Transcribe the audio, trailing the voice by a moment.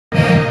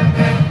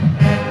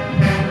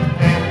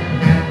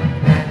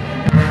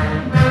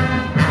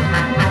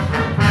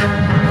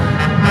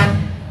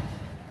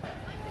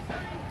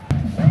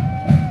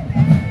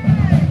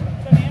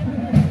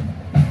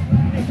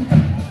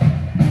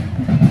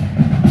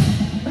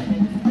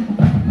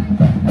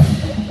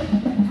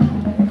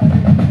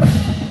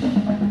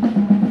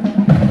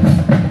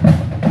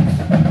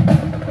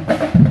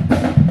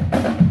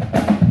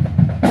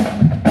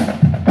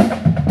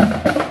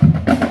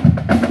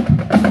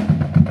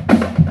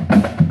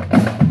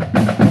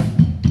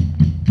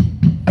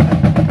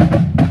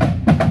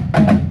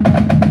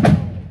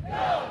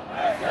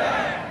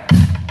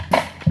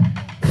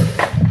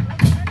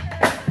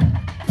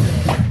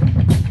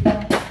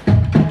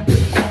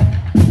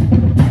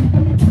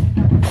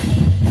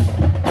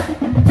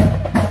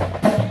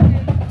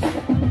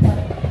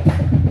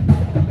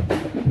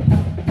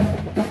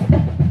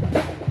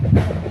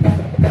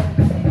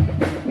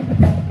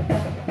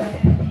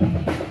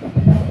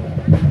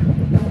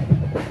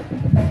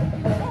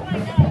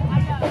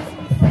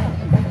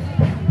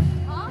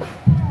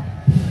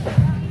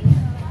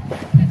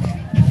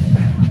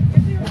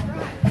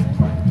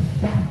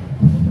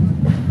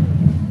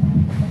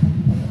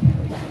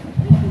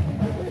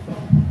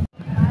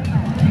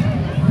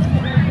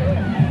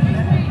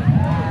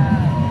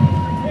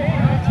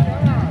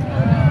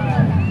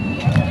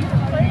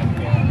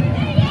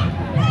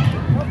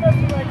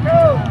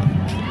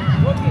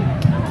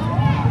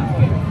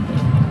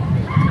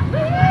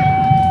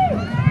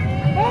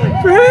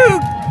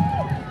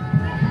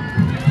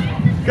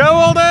Go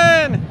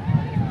Alden!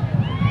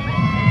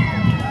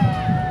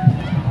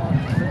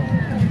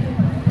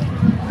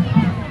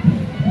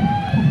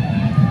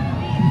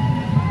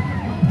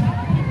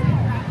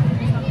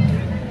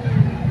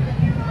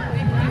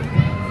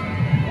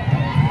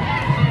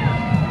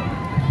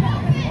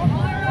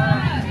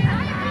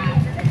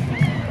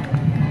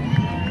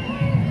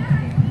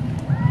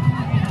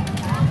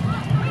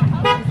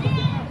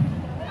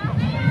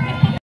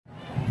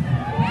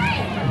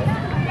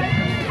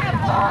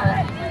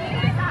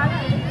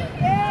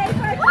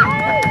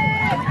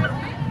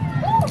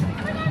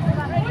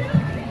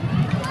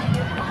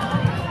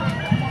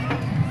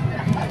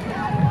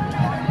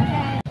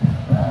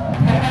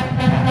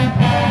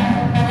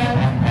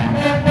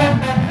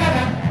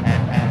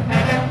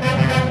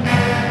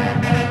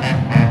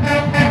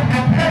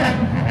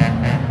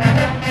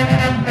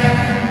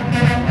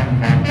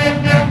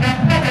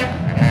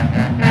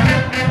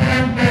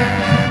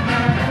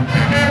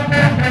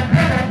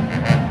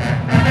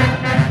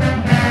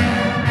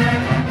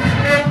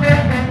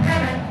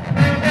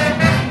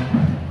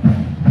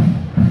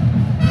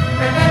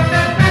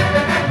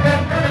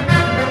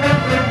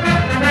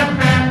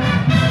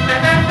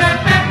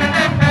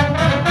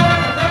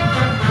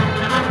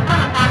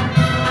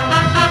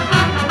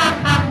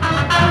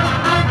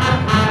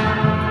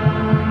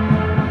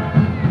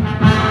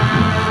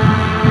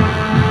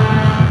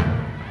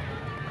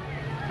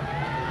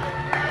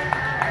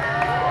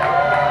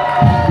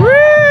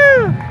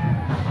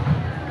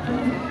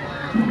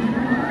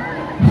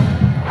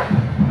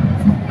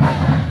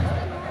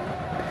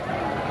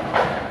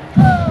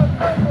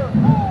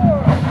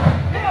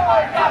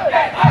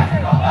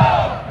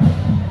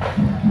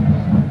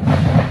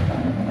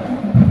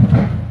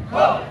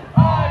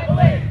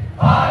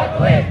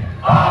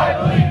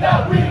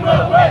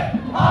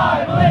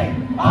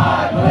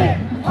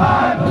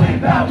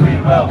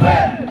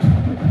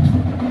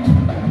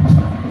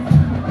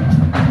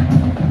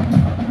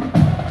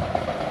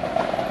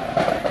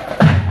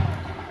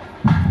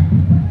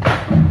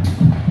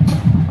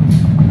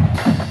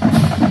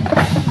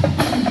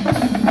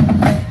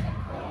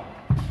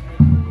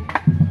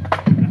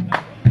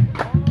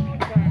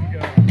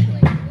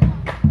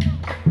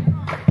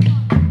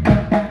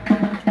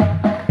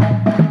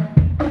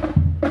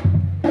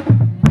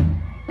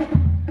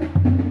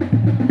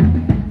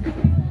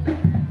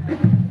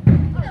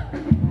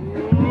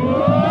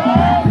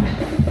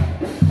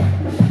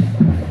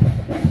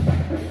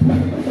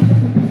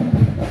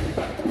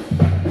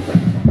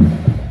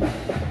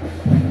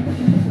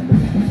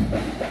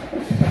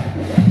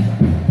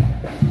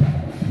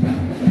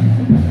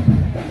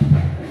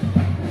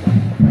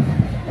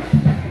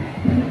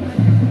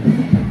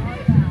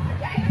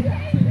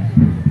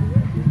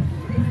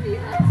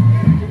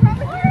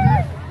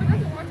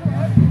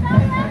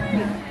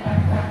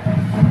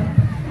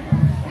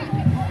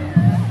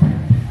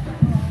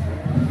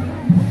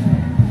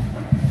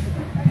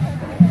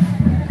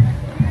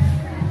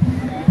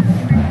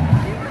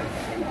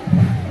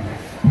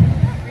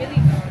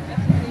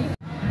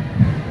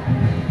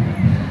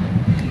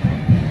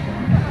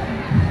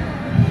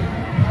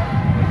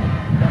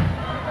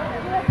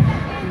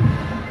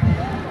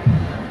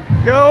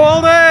 Go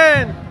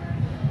Alden!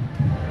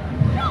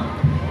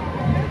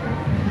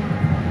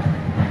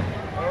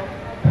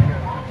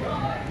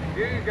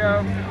 Here you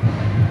go.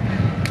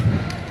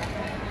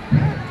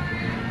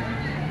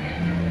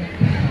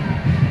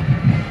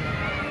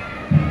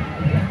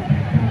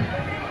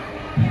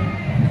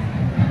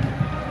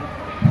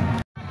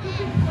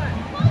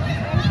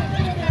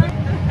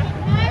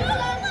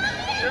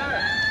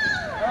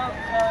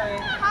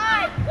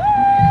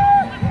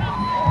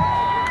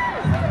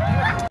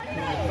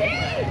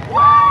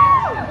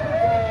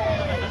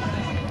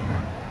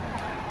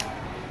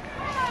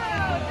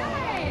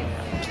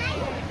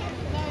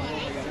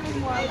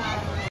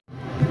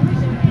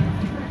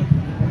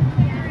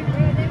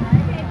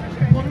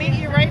 We'll meet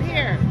you right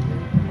here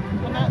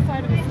on that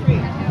side of the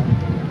street.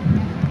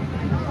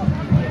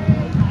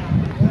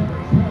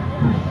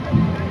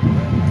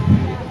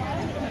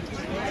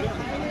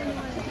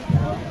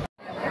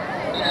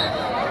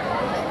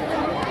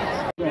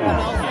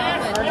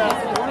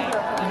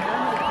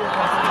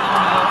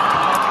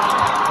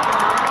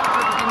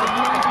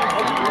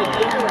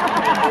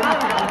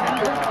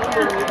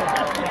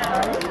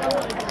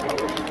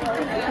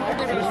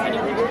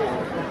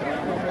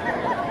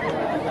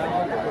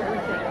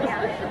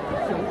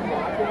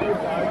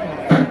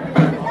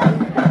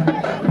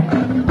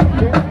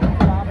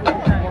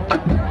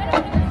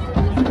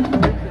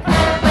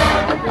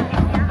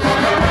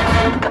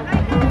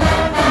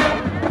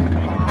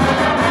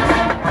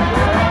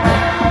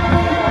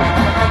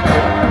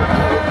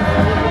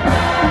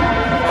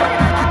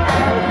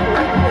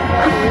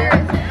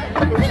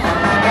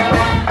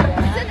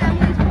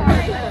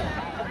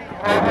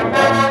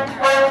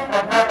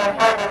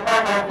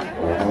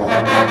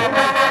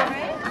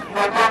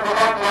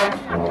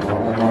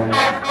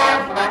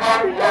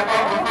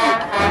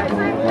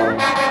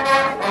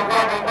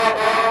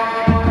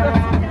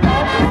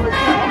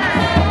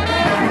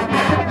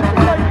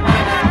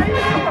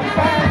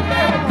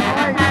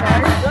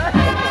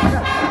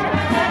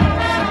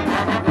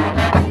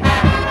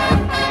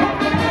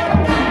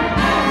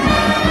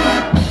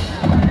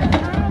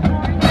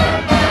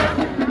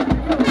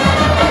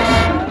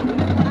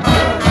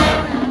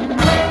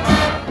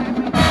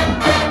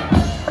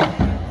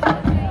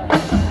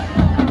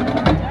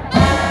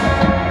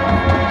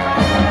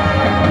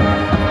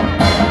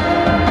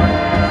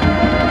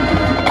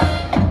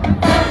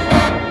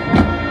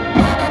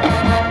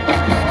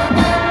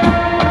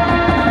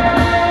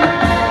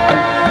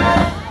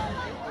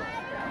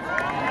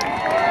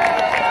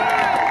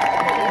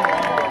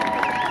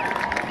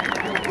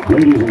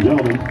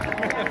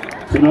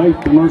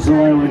 Tonight, the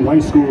Mercer Island High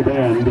School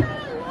Band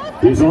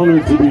is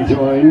honored to be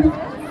joined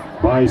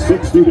by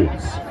 6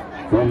 students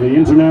from the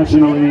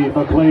internationally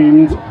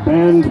acclaimed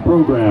band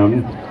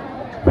program,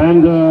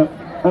 Banda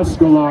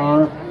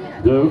Escolar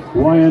de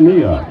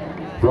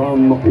Guayanilla,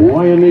 from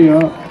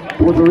Guayanilla,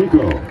 Puerto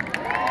Rico.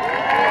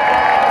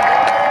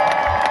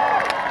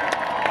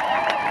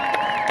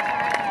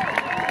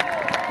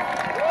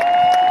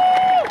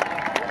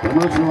 The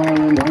Mercer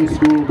Island High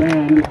School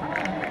Band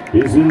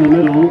is in the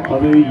middle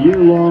of a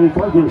year-long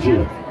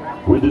partnership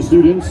with the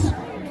students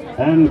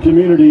and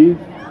community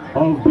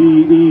of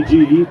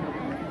BEG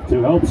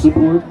to help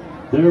support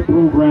their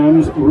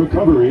program's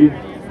recovery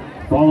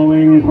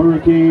following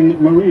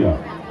Hurricane Maria,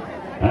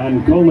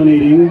 and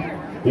culminating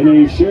in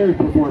a shared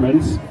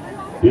performance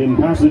in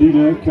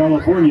Pasadena,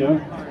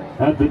 California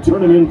at the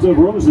Tournament of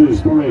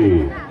Roses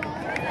Parade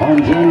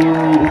on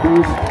January the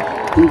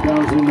 1st,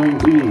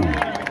 2019.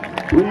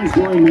 Please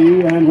join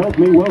me and help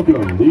me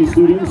welcome these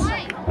students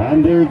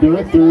and their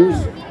directors,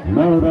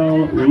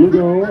 Maribel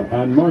Lugo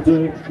and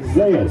Marta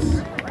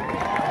Zayas.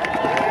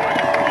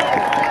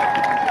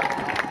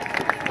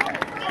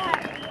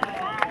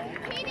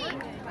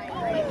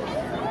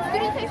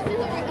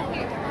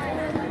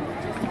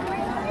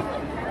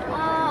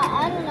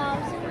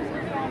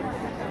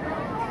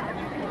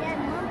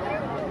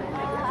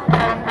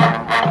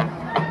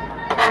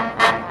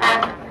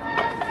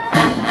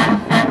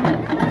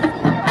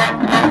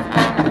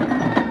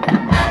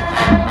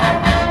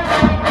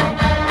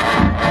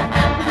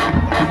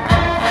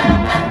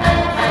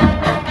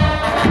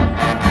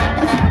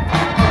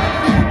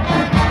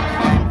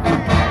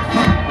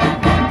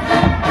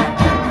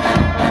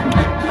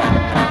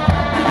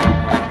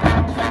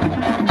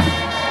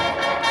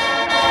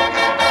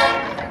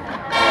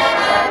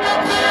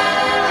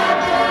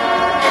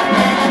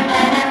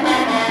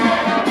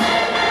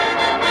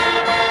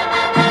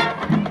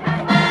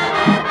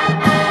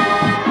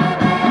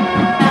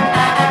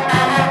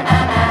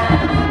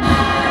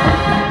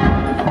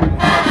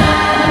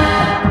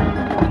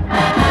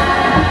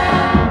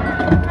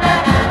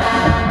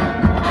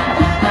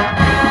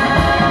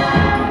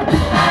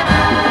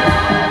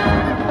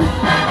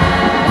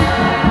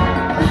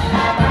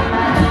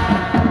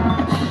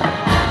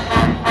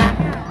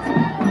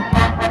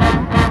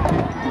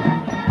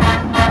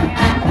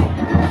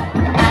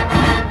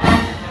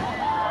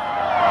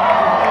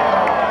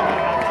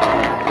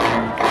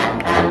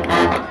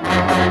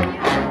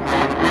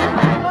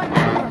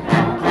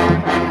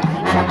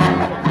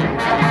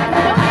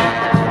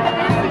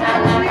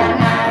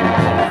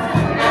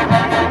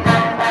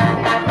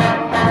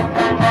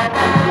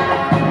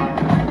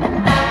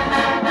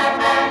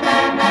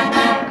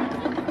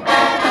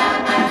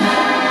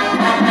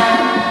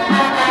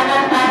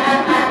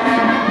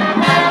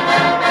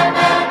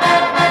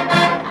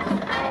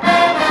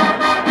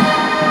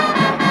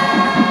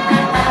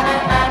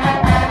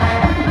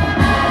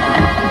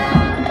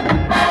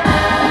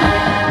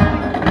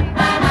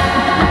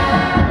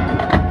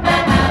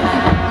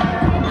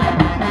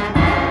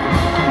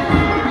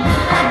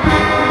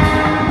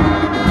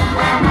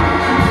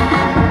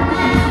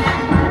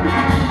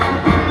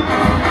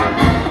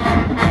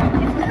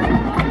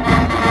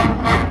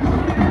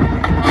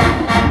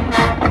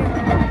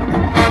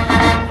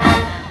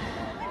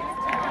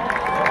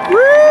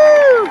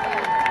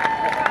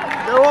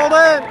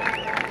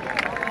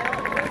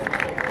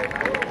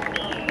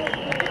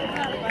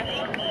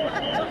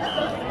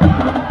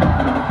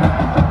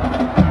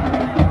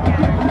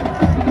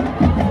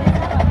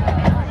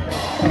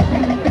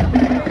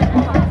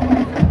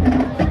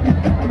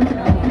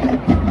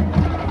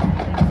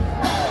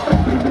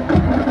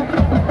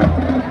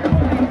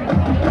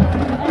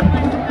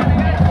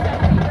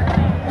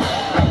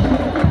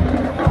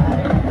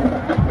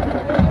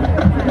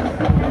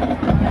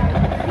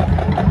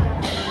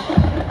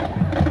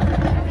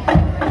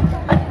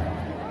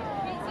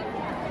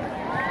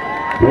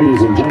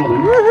 Ladies and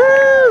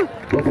gentlemen,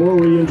 before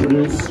we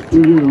introduce to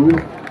you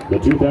the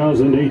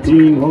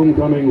 2018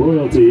 Homecoming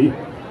royalty,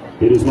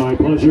 it is my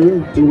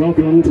pleasure to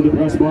welcome to the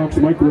press box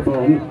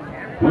microphone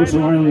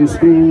Mercer Island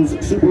Schools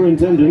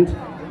Superintendent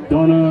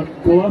Donna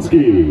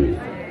Kowalski.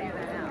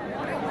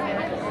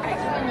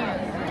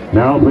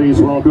 Now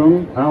please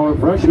welcome our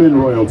freshman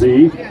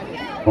royalty,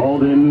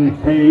 Alden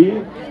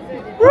Hay,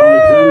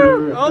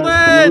 Alexander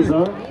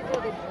Espinoza,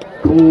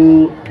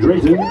 Cole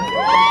Drayton,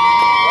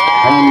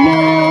 and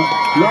Laura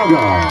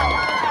Naga.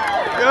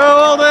 Go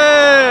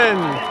Alden!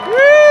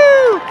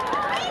 Woo!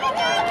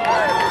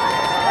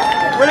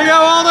 Way to go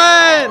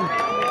Alden!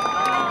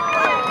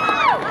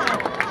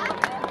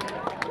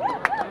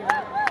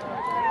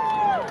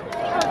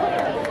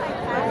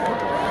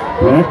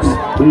 Next,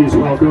 please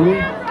welcome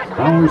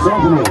our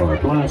sophomore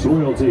class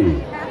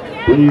royalty.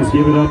 Please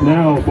give it up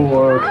now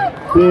for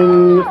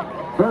Finn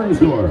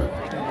Ernsdorf,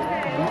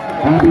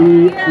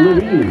 Abby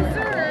Levine,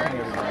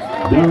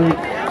 Derek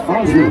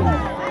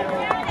Osmond,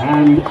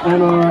 and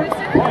Anna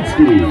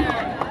Brodsky.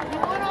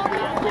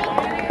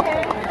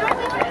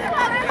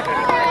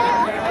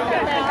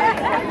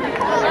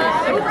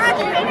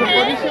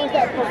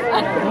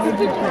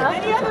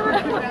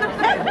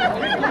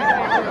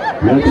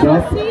 Next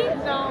up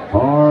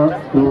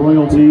are the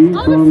royalty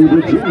from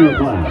the junior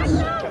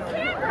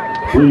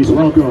class. Please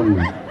welcome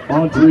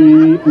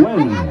Audrey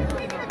Wen,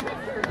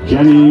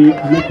 Jenny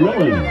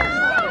McMillan,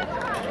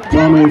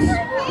 Thomas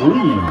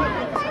Lee,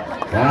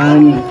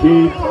 and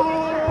Kate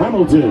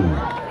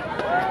Hamilton.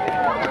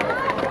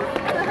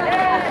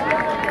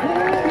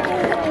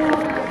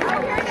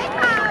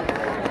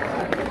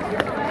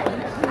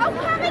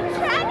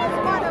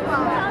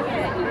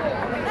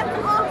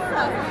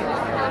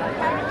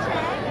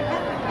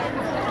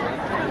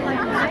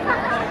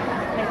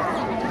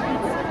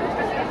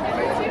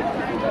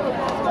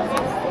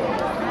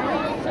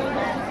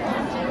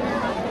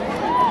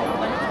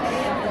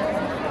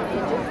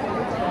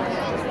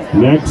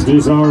 Next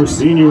is our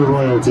senior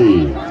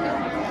royalty.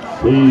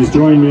 Please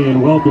join me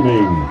in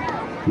welcoming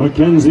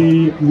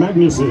Mackenzie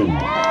Magnuson,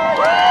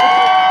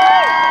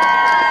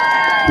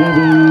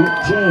 Kevin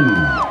Chen,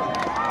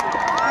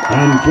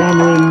 and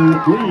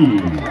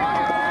Cameron Lee.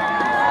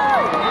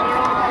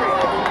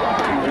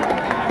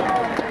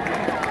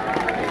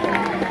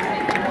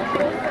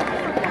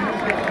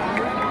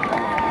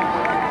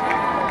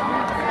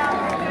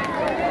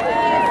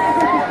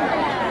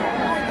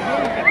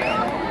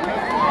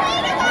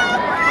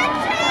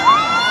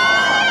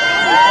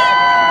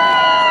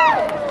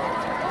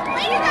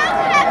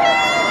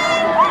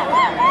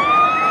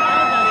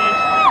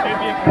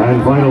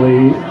 And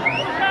finally,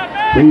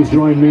 please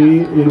join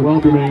me in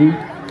welcoming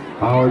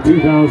our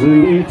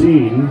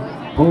 2018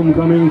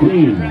 Homecoming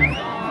Queen,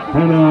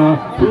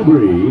 Hannah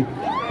Kubry,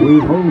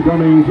 with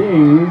Homecoming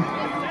King,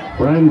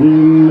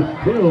 Brandon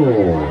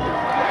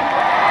Hill.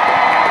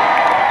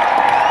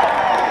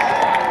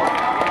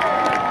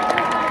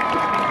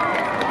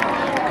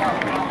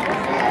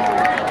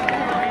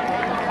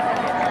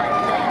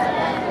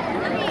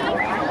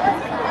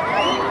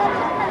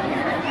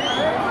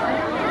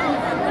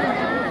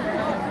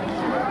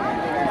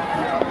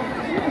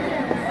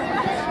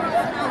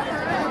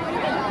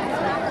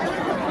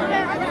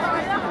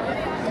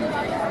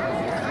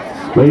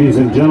 Ladies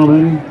and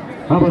gentlemen,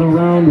 how about a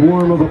round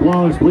warm of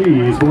applause,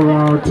 please, for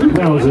our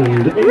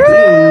 2018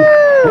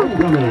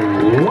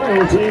 Homecoming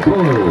Royalty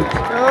Court.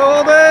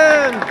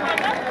 Golden!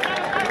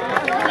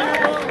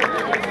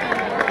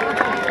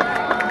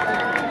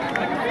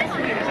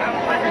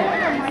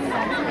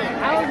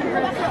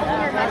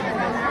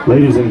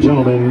 Ladies and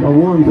gentlemen, a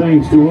warm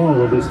thanks to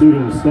all of the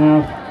student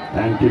staff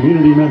and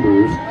community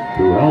members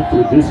who helped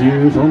with this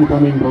year's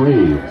Homecoming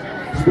Parade,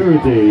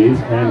 Spirit Days,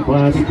 and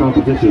class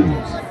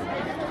competitions.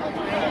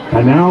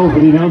 And now for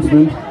the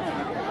announcement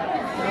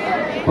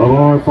of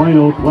our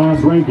final class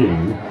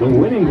ranking. The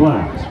winning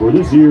class for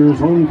this year's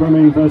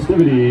homecoming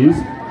festivities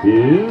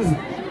is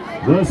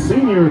the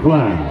senior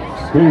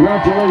class.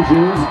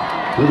 Congratulations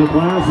to the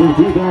class of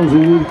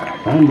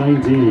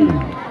 2019.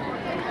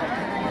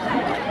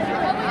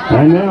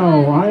 And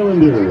now,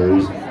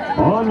 Islanders,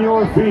 on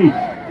your feet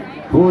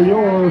for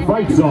your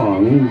fight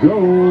song,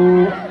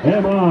 Go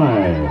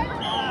MI.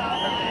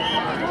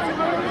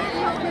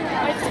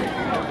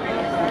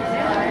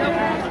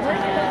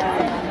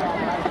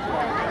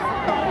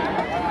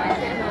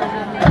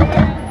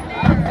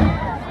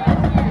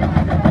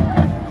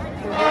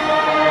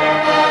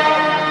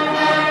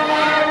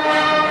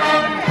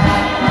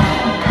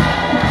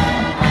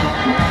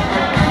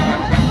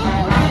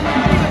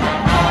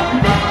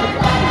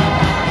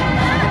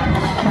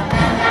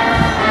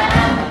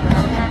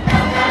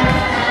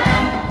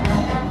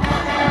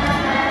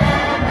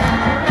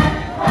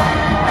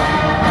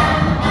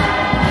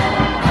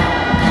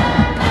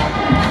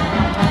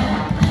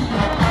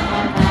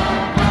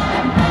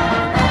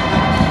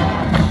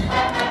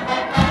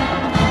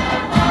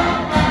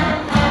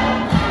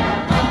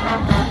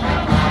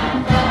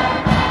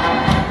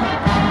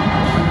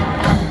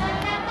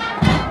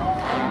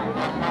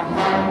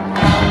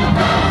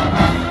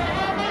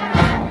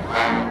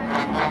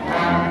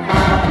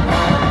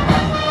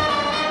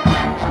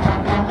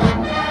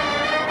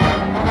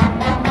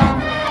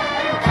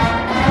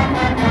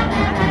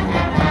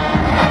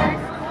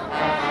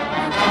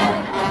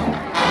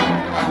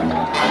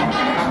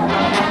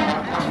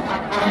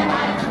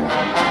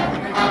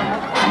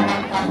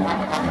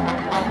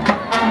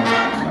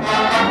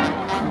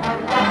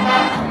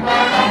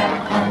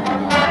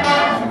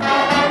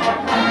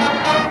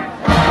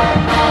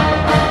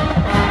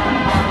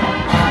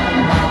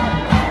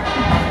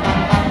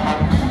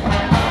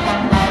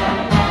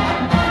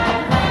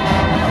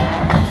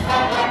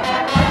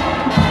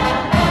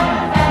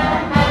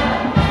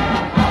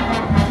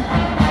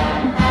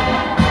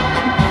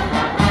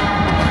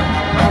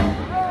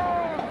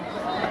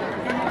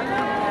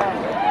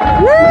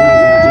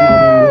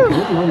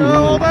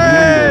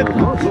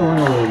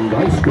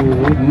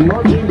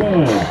 Marching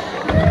Band.